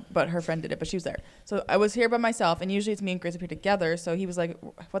 No, but her friend did it, but she was there. So I was here by myself, and usually it's me and Grace up here together. So he was like,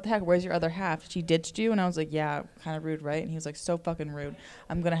 what the heck, where's your other half? She ditched you? And I was like, yeah, kind of rude, right? And he was like, so fucking rude.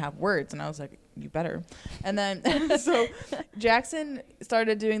 I'm going to have words. And I was like, you better. And then so Jackson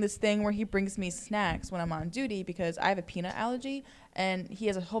started doing this thing where he brings me snacks when I'm on duty because I have a peanut allergy, and he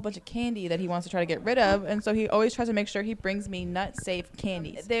has a whole bunch of candy that he wants to try to get rid of, and so he always tries to make sure he brings me nut safe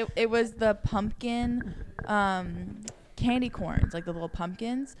candies. It was the pumpkin candy corns, like the little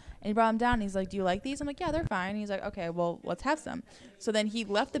pumpkins, and he brought them down and he's like, do you like these? I'm like, yeah, they're fine. And he's like, okay, well, let's have some. So then he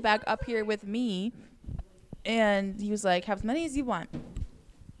left the bag up here with me, and he was like, have as many as you want.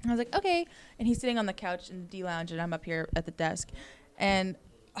 I was like, okay. And he's sitting on the couch in the D lounge, and I'm up here at the desk. And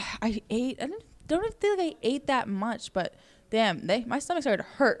I don't feel like I ate that much, but damn, my stomach started to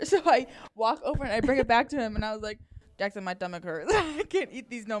hurt. So I walk over and I bring it back to him, and I was like, Jackson, my stomach hurts. I can't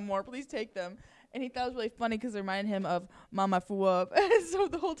eat these no more. Please take them. And he thought it was really funny because it reminded him of Mama Fu Up. And so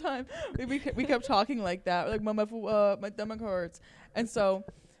the whole time we kept talking like that. We're like, Mama Fu Up, my stomach hurts. And so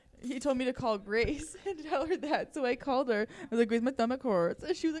he told me to call Grace and tell her that. So I called her. I was like, Grace, my stomach hurts.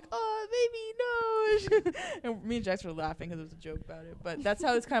 And she was like, oh, baby, no. And me and Jax were laughing because it was a joke about it. But that's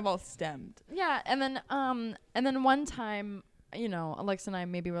how this kind of all stemmed. Yeah, and then one time, you know, Alexa and I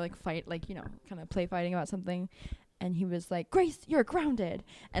maybe were like kind of play fighting about something. And he was like, Grace, you're grounded.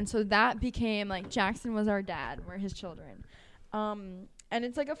 And so that became like Jackson was our dad. We're his children. And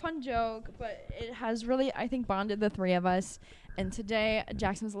it's like a fun joke, but it has really, I think, bonded the three of us. And today,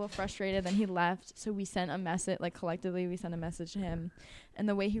 Jackson was a little frustrated, then he left. So we sent a message, like collectively, we sent a message to him. And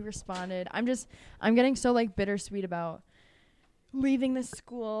the way he responded, I'm getting so like bittersweet about leaving this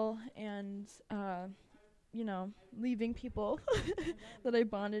school and, you know, leaving people that I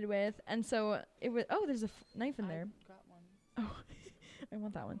bonded with. And so it was, oh, there's a knife in there. I got one. Oh, I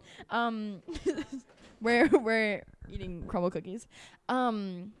want that one. We're eating crumble cookies.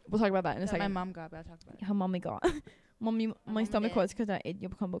 We'll talk about that in a second. My mom got, but I talked about it. How mommy got. Mommy, my stomach hurts because I ate your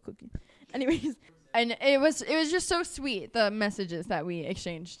crumble cookie. Anyways, and it was just so sweet, the messages that we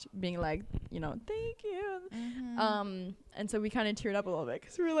exchanged, being like, you know, thank you. Mm-hmm. And so we kind of teared up a little bit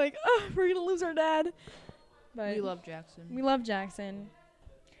because we were like, oh, we're gonna lose our dad. But We love Jackson. We love Jackson.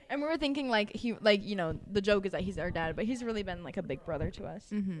 And we were thinking you know, the joke is that he's our dad, but he's really been like a big brother to us.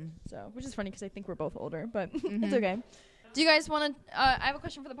 Mm-hmm. So, which is funny because I think we're both older, but Mm-hmm. it's okay. Do you guys want to, I have a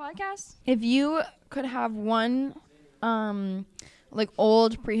question for the podcast. If you could have one, like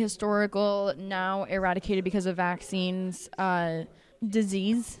old prehistorical, now eradicated because of vaccines,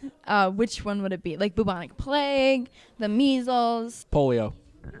 disease, which one would it be? Like bubonic plague, the measles? Polio.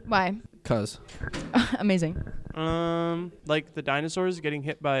 Why? 'Cause. Amazing. Like the dinosaurs getting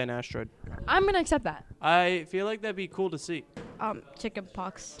hit by an asteroid. I'm going to accept that. I feel like that'd be cool to see. Chicken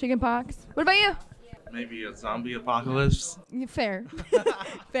pox. Chicken pox. What about you? Maybe a zombie apocalypse. Fair.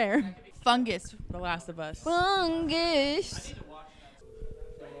 Fair. Fungus, The Last of Us. Fungus.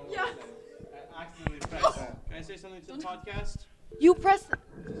 Yeah. I accidentally pressed that. Can I say something to the podcast? You press.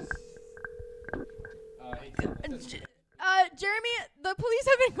 Jeremy, the police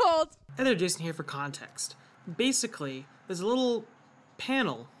have been called. Hey there, Jason here for context. Basically, there's a little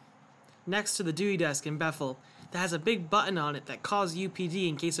panel next to the duty desk in Bethel that has a big button on it that calls UPD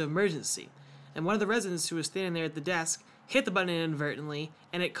in case of emergency. And one of the residents who was standing there at the desk hit the button inadvertently,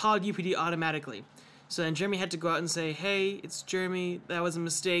 and it called UPD automatically. So then Jeremy had to go out and say, hey, it's Jeremy, that was a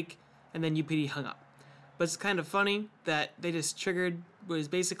mistake, and then UPD hung up. But it's kind of funny that they just triggered what is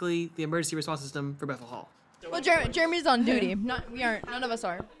basically the emergency response system for Bethel Hall. Well, Jeremy's on duty. We aren't. None of us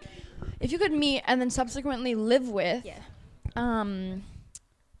are. If you could meet and then subsequently live with,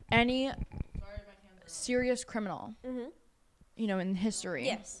 any serious criminal, you know, in history.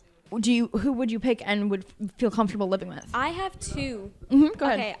 Yes. Who would you pick and would feel comfortable living with? I have two. Go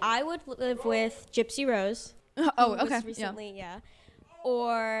ahead. Okay, I would live with Gypsy Rose. Oh, who okay. was recently, yeah.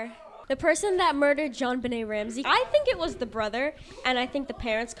 Or the person that murdered John Benet Ramsey. I think it was the brother, and I think the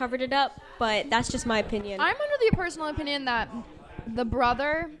parents covered it up, but that's just my opinion. I'm under the personal opinion that the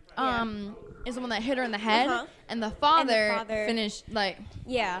brother is the one that hit her in the head, and the father finished, like...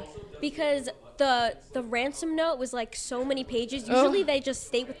 Yeah, because the ransom note was like so many pages. Usually they just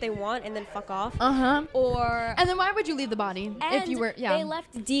state what they want and then fuck off. Or And then why would you leave the body if you were? Yeah. they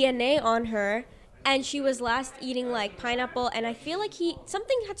left DNA on her, and she was last eating like pineapple, and I feel like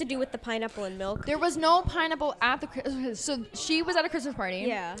something had to do with the pineapple and milk. There was no pineapple at the so she was at a Christmas party.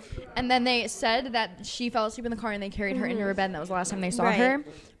 Yeah. And then they said that she fell asleep in the car and they carried her into her bed, and that was the last time they saw her.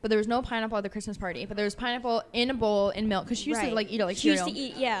 But there was no pineapple at the Christmas party. But there was pineapple in a bowl in milk because she used to like eat it like cereal. She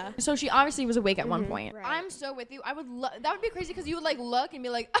used to eat, yeah. So she obviously was awake at one point. I'm so with you. I would that would be crazy because you would like look and be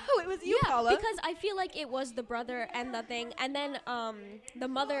like, oh, it was you, Paula. Because I feel like it was the brother and the thing, and then the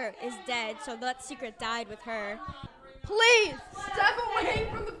mother is dead, so that secret died with her. Please step away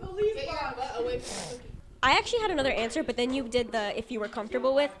from the police box. I actually had another answer, but then you did the if you were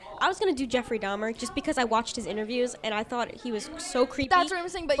comfortable with. I was gonna do Jeffrey Dahmer just because I watched his interviews and I thought he was so creepy. That's what I'm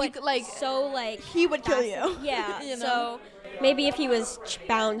saying, but you could like so like he would kill you. Yeah. You know? So maybe if he was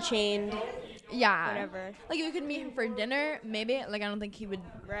bound, chained. Yeah. Whatever. Like you could meet him for dinner, maybe. Like I don't think he would.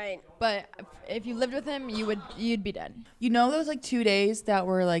 Right. But if you lived with him, you'd be dead. You know those like 2 days that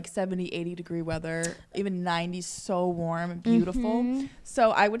were like 70, 80 degree weather, even 90, so warm and beautiful. So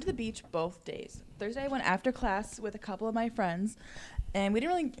I went to the beach both days. Thursday I went after class with a couple of my friends, and we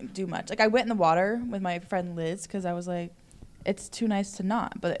didn't really do much. Like I went in the water with my friend Liz because I was like, it's too nice to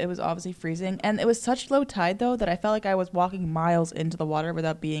not. But it was obviously freezing, and it was such low tide though that I felt like I was walking miles into the water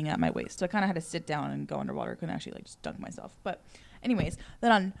without being at my waist. So I kind of had to sit down and go underwater. Couldn't actually like just dunk myself. But anyways,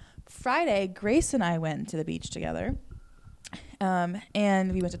 then on Friday, Grace and I went to the beach together.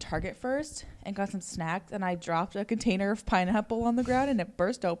 And we went to Target first and got some snacks, and I dropped a container of pineapple on the ground and it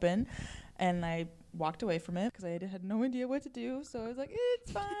burst open, and I walked away from it because I had no idea what to do. So I was like,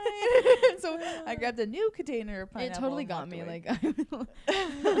 it's fine. So I grabbed a new container of pineapple. It totally got me. Like,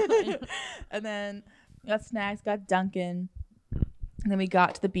 and then got snacks, got Dunkin', and then we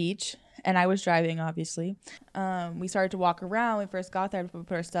got to the beach, and I was driving, obviously. We started to walk around. When we first got there, we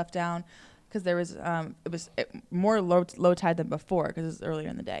put our stuff down because there was more low tide than before because it was earlier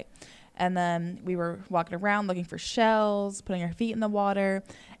in the day. And then we were walking around looking for shells, putting our feet in the water,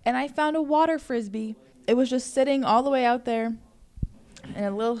 and I found a water frisbee. It was just sitting all the way out there in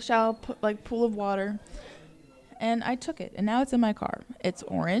a little shallow pool of water, and I took it, and now it's in my car. It's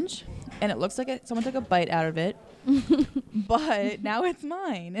orange, and it looks like someone took a bite out of it, but now it's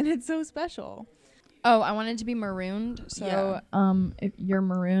mine, and it's so special. Oh, I wanted to be marooned. So, if you're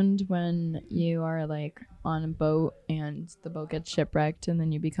marooned when you are like on a boat and the boat gets shipwrecked, and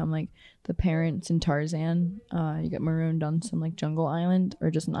then you become like the parents in Tarzan, you get marooned on some like jungle island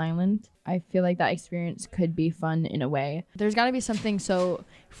or just an island. I feel like that experience could be fun in a way. There's got to be something so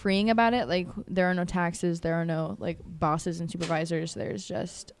freeing about it. Like there are no taxes, there are no like bosses and supervisors. There's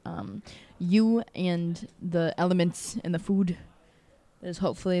just you and the elements and the food that is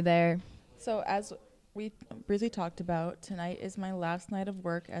hopefully there. So as we briefly talked about, tonight is my last night of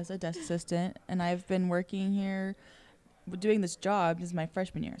work as a desk assistant, and I've been working here doing this job. This is my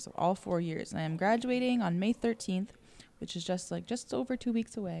freshman year, so all 4 years, and I am graduating on May 13th, which is just over 2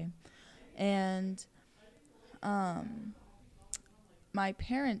 weeks away. And my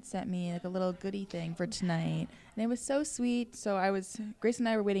parents sent me like a little goodie thing for tonight, and it was so sweet. So Grace and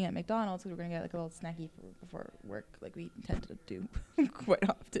I were waiting at McDonald's, so we were gonna get like a little snacky before work, like we tend to do quite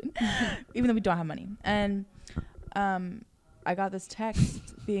often, even though we don't have money. And I got this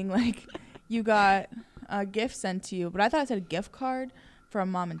text being like, "You got a gift sent to you," but I thought it said a gift card from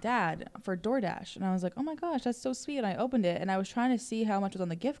mom and dad for DoorDash, and I was like, oh my gosh, that's so sweet. And I opened it, and I was trying to see how much was on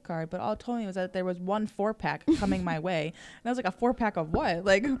the gift card, but all it told me was that there was 1 4-pack coming my way. And I was like, a 4-pack of what?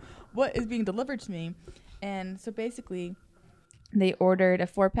 Like, what is being delivered to me? And so basically they ordered a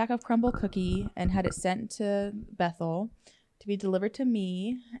 4-pack of crumble cookie and had it sent to Bethel to be delivered to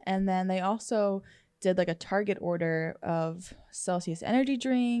me. And then they also did like a Target order of Celsius energy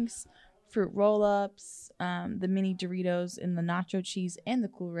drinks, fruit roll-ups, the mini Doritos in the nacho cheese and the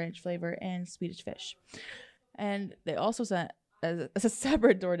Cool Ranch flavor, and Swedish fish. And they also sent, as a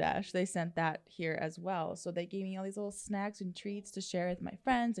separate DoorDash, they sent that here as well. So they gave me all these little snacks and treats to share with my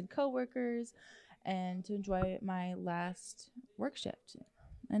friends and coworkers and to enjoy my last work shift.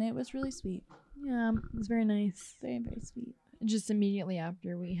 And it was really sweet. Yeah, it was very nice. Very, very sweet. Just immediately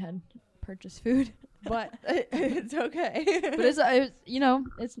after we had purchased food. But it's okay. But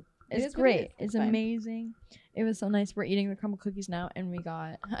it's great. It's fine. Amazing. It was so nice. We're eating the crumble cookies now, and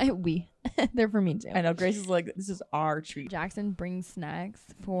they're for me too. I know Grace is like, this is our treat. Jackson brings snacks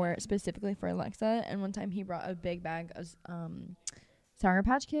specifically for Alexa, and one time he brought a big bag of Sour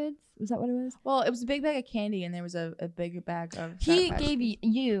Patch Kids. Was that what it was? Well, it was a big bag of candy, and there was a big bag of. He Sour Patch gave Kids.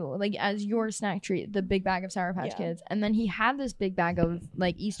 you like as your snack treat the big bag of Sour Patch Yeah. Kids, and then he had this big bag of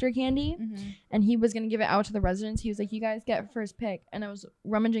like Easter candy, Mhm. and he was gonna give it out to the residents. He was like, "You guys get first pick," and I was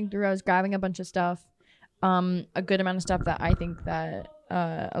rummaging through. I was grabbing a bunch of stuff, a good amount of stuff that I think that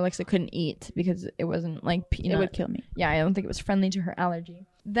Alexa couldn't eat because it wasn't like peanut. It would kill me. Yeah, I don't think it was friendly to her allergy.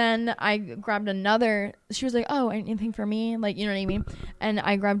 Then I grabbed another. She was like, "Oh, anything for me?" Like, you know what I mean? And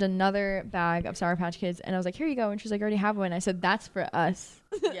I grabbed another bag of Sour Patch Kids, and I was like, "Here you go." And she's like, "I already have one." I said, "That's for us."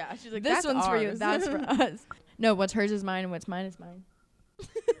 Yeah, she's like, "This "That's one's for you. ours." That's for us." No, what's hers is mine, and what's mine is mine.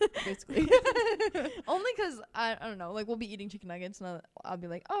 Basically. Only because I don't know. Like, we'll be eating chicken nuggets, and I'll be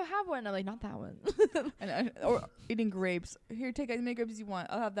like, "Oh, have one." And I'm like, "Not that one." Or eating grapes. Here, take as many grapes as you want.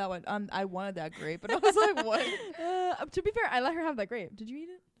 I'll have that one. I wanted that grape, but I was like, what? To be fair, I let her have that grape. Did you eat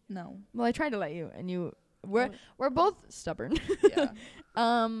it? No. Well, I tried to let you, and you. We're both stubborn. Yeah.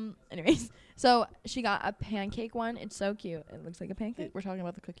 Anyways, so she got a pancake one. It's so cute. It looks like a pancake. We're talking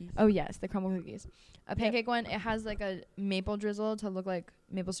about the cookies. Oh yes, the crumble cookies. A pancake one. It has like a maple drizzle to look like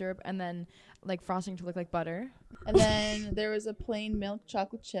maple syrup, and then like frosting to look like butter. And then there was a plain milk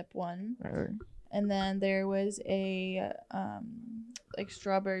chocolate chip one. And then there was a like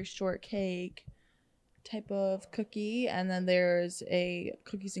strawberry shortcake type of cookie, and then there's a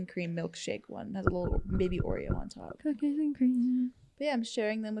cookies and cream milkshake one. It has a little baby Oreo on top. Cookies and cream. But yeah, I'm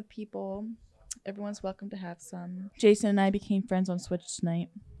sharing them with people. Everyone's welcome to have some. Jason and I became friends on Switch tonight.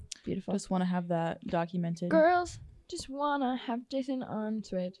 Beautiful. Just want to have that documented. Girls just wanna have Jason on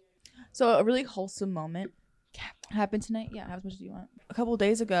Switch. So a really wholesome moment happened tonight. Yeah, have as much as you want. A couple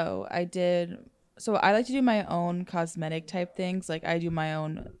days ago, I did. So I like to do my own cosmetic type things. Like I do my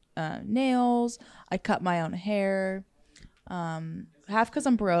own nails. I cut my own hair. Half because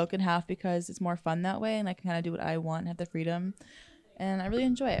I'm broke and half because it's more fun that way, and I can kind of do what I want and have the freedom. And I really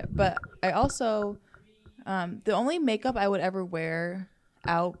enjoy it. But I also, the only makeup I would ever wear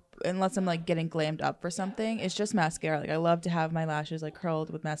out, unless I'm like getting glammed up for something, is just mascara. Like I love to have my lashes like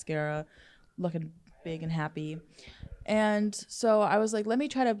curled with mascara, looking big and happy. And so I was like, let me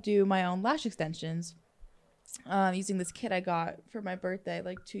try to do my own lash extensions using this kit I got for my birthday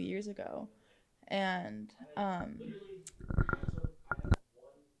like 2 years ago. And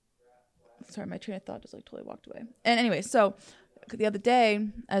sorry, my train of thought just like totally walked away. And anyway, so the other day,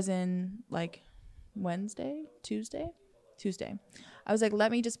 as in like Tuesday, I was like,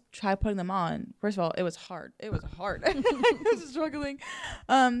 let me just try putting them on. First of all, it was hard. I was struggling.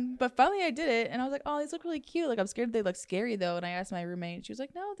 But finally I did it, and I was like, oh, these look really cute. Like I'm scared they look scary though. And I asked my roommate, and she was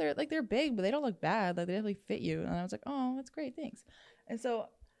like, no, they're big, but they don't look bad. Like they definitely fit you. And I was like, oh, that's great, thanks. And so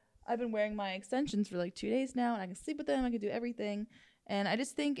I've been wearing my extensions for like 2 days now, and I can sleep with them. I can do everything. And I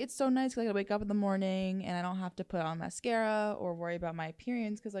just think it's so nice because I can wake up in the morning and I don't have to put on mascara or worry about my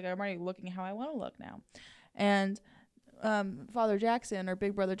appearance because like I'm already looking how I want to look now. And Father Jackson, or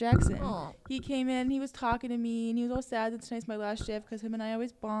Big Brother Jackson, he came in, he was talking to me, and he was all sad that tonight's my last shift because him and I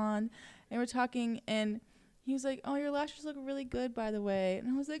always bond. And we're talking, and he was like, oh, your lashes look really good, by the way. And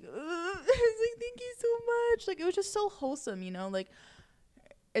I was like, thank you so much. Like, it was just so wholesome, you know, like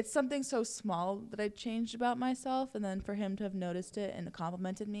it's something so small that I changed about myself, and then for him to have noticed it and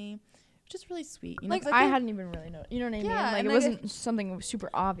complimented me, it's just really sweet. You know, Like I hadn't even really known. You know what I mean? Like and it wasn't something super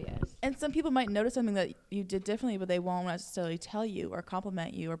obvious. And some people might notice something that you did differently, but they won't necessarily tell you or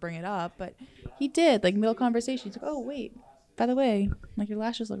compliment you or bring it up. But he did, like middle conversation. He's like, "Oh wait, by the way, like your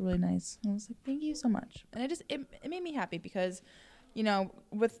lashes look really nice." And I was like, "Thank you so much." And it made me happy because, you know,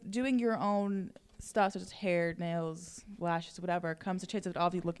 with doing your own stuff such as hair, nails, lashes, whatever, comes a chance of it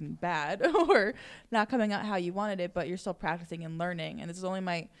obviously looking bad or not coming out how you wanted it, but you're still practicing and learning. And this is only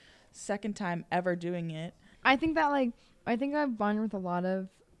my second time ever doing it. I think that like I think I've bonded with a lot of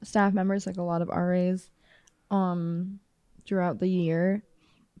staff members, like a lot of RAs, throughout the year.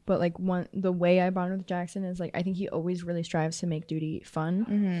 But like the way I bond with Jackson is like I think he always really strives to make duty fun.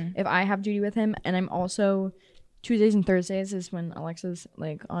 Mm-hmm. If I have duty with him, and I'm also Tuesdays and Thursdays is when Alexa's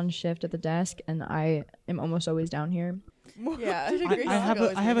like on shift at the desk, and I am almost always down here. Yeah,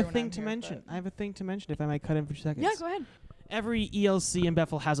 I have a thing to mention. I have a thing to mention. If I might cut in for 2 seconds. Yeah, go ahead. Every ELC in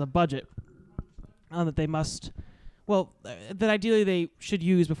Bethel has a budget that they must, that ideally they should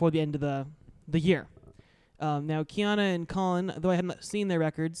use before the end of the year. Now, Kiana and Colin, though I haven't seen their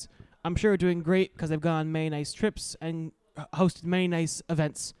records, I'm sure are doing great because they've gone on many nice trips and hosted many nice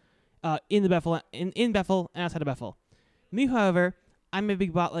events in Bethel and outside of Bethel. Me, however, I maybe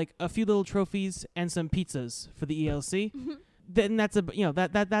bought like a few little trophies and some pizzas for the ELC. Then that's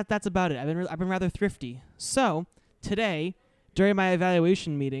that's about it. I've been rather thrifty. So today, during my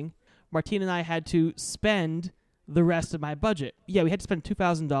evaluation meeting, Martina and I had to spend the rest of my budget. Yeah, we had to spend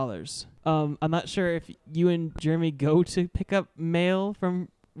 $2,000. I'm not sure if you and Jeremy go to pick up mail from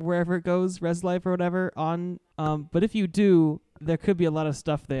wherever it goes, Res Life or whatever, but if you do, there could be a lot of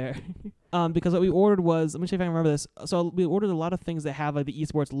stuff there. Because what we ordered was, let me see if I can remember this. So we ordered a lot of things that have like the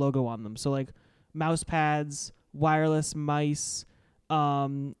esports logo on them. So like mouse pads, wireless mice,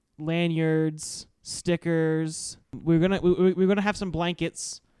 lanyards, stickers. We're gonna have some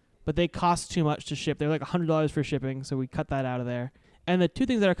blankets, but they cost too much to ship. They're like $100 for shipping, so we cut that out of there. And the two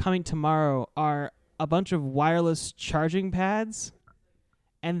things that are coming tomorrow are a bunch of wireless charging pads,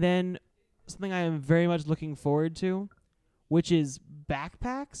 and then something I am very much looking forward to, which is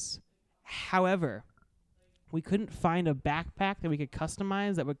backpacks. However, we couldn't find a backpack that we could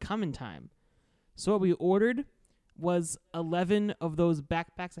customize that would come in time. So what we ordered was 11 of those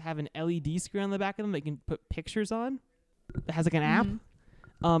backpacks that have an LED screen on the back of them that you can put pictures on. That has like an app.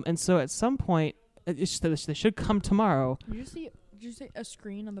 And so at some point, they should come tomorrow. Did you say a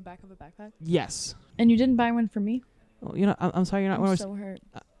screen on the back of a backpack? Yes. And you didn't buy one for me? Well, I'm sorry, you're not. I'm so hurt.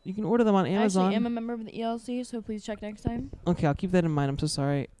 You can order them on Amazon. I actually am a member of the ELC, so please check next time. Okay, I'll keep that in mind. I'm so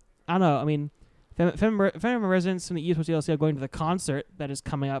sorry. I don't know. I mean, if I'm a residents from the esports ELC are going to the concert that is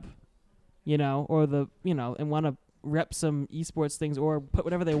coming up, or and want to rep some esports things or put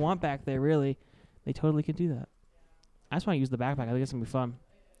whatever they want back there, really, they totally could do that. I just want to use the backpack. I think it's going to be fun.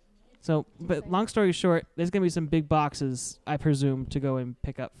 So, but long story short, there's going to be some big boxes, I presume, to go and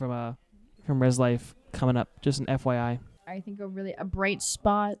pick up from Res Life coming up. Just an FYI. I think a bright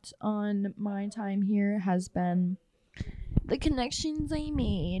spot on my time here has been the connections I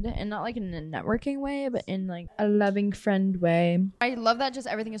made, and not like in a networking way, but in like a loving friend way. I love that just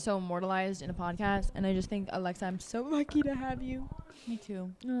everything is so immortalized in a podcast, and I just think, Alexa, I'm so lucky to have you. Me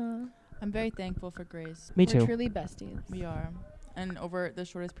too. I'm very thankful for Grace. Me too. We're truly besties. We are. And over the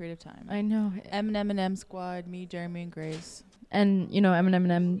shortest period of time. I know. M&M squad, me, Jeremy, and Grace. And,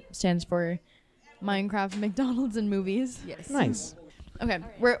 M&M stands for Minecraft, McDonald's, and movies. Yes. Nice. Okay,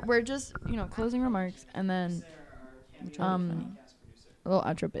 we're just, closing remarks, and then a little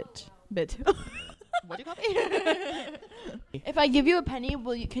outro bit. What do you call me? If I give you a penny,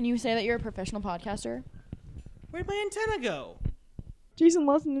 can you say that you're a professional podcaster? Where'd my antenna go? Jason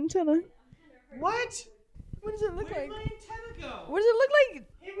lost an antenna. What? What does it look Where'd like? my antenna go? What does it look like?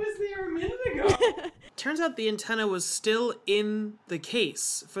 It was there a minute ago. Turns out the antenna was still in the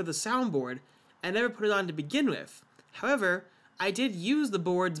case for the soundboard. I never put it on to begin with. However, I did use the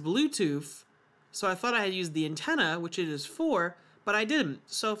board's Bluetooth, so I thought I had used the antenna, which it is for, but I didn't.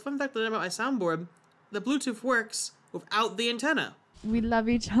 So fun fact about my soundboard, the Bluetooth works without the antenna. We love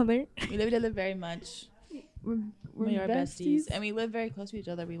each other. We love each other very much. We are besties, and we live very close to each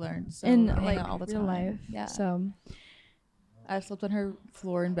other. We learn so in hang like out all the real time. life. Yeah. So I've slept on her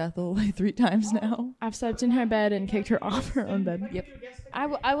floor in Bethel like 3 times now. I've slept in her bed and kicked her off her own bed. Yep.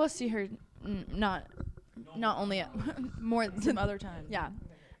 I will see her not only more some other times. Yeah.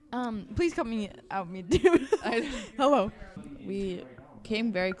 Please cut me out, me dude. Hello. We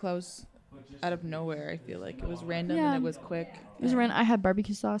came very close out of nowhere. I feel like it was random Yeah. and it was quick. It was random. I had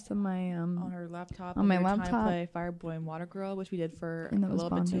barbecue sauce on my on her laptop. on my we were laptop. trying to play Fireboy and Water Girl, which we did for a And that was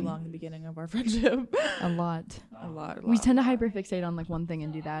little bit too bonding. long in the beginning of our friendship. A lot. A lot. We tend to hyperfixate on like one thing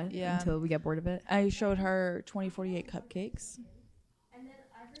and do that Yeah. until we get bored of it. I showed her 2048 cupcakes.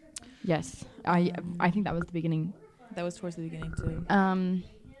 Yes. I think that was the beginning. That was towards the beginning too.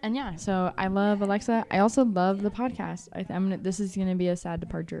 And yeah, so I love Alexa. I also love the podcast. This is gonna be a sad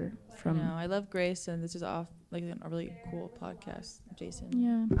departure from. No, I love Grace, and this is a really cool podcast, Jason.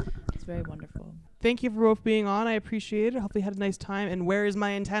 Yeah. It's very wonderful. Thank you for both being on. I appreciate it. Hopefully you had a nice time. And where is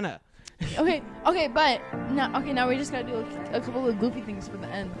my antenna? Okay, but now we just gotta do a couple of goofy things for the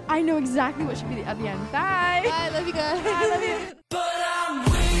end. I know exactly what should be at the end. Bye. I love you guys. I love you. But I'm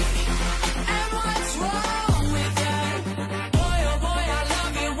weak, and what's wrong with that? Boy, oh boy, I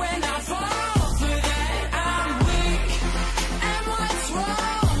love it when I fall for that. I'm weak, and what's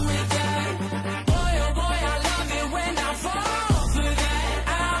wrong with that? Boy, oh boy, I love it when I fall for that.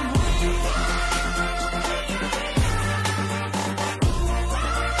 I'm weak.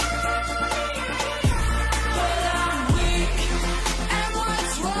 But I'm weak, and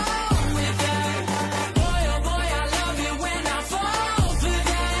what's wrong with that? Boy, oh boy, I love it when I fall for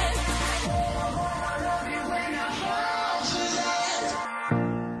that.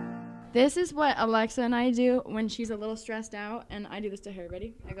 This is what Alexa and I do when she's a little stressed out, and I do this to her.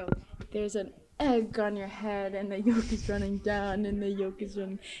 Ready? I go, there's an egg on your head, and the yolk is running down, and the yolk is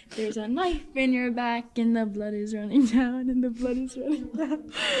running. There's a knife in your back, and the blood is running down, and the blood is running down.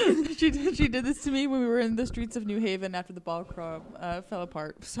 She did this to me when we were in the streets of New Haven after the ball club fell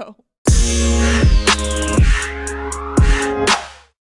apart. So.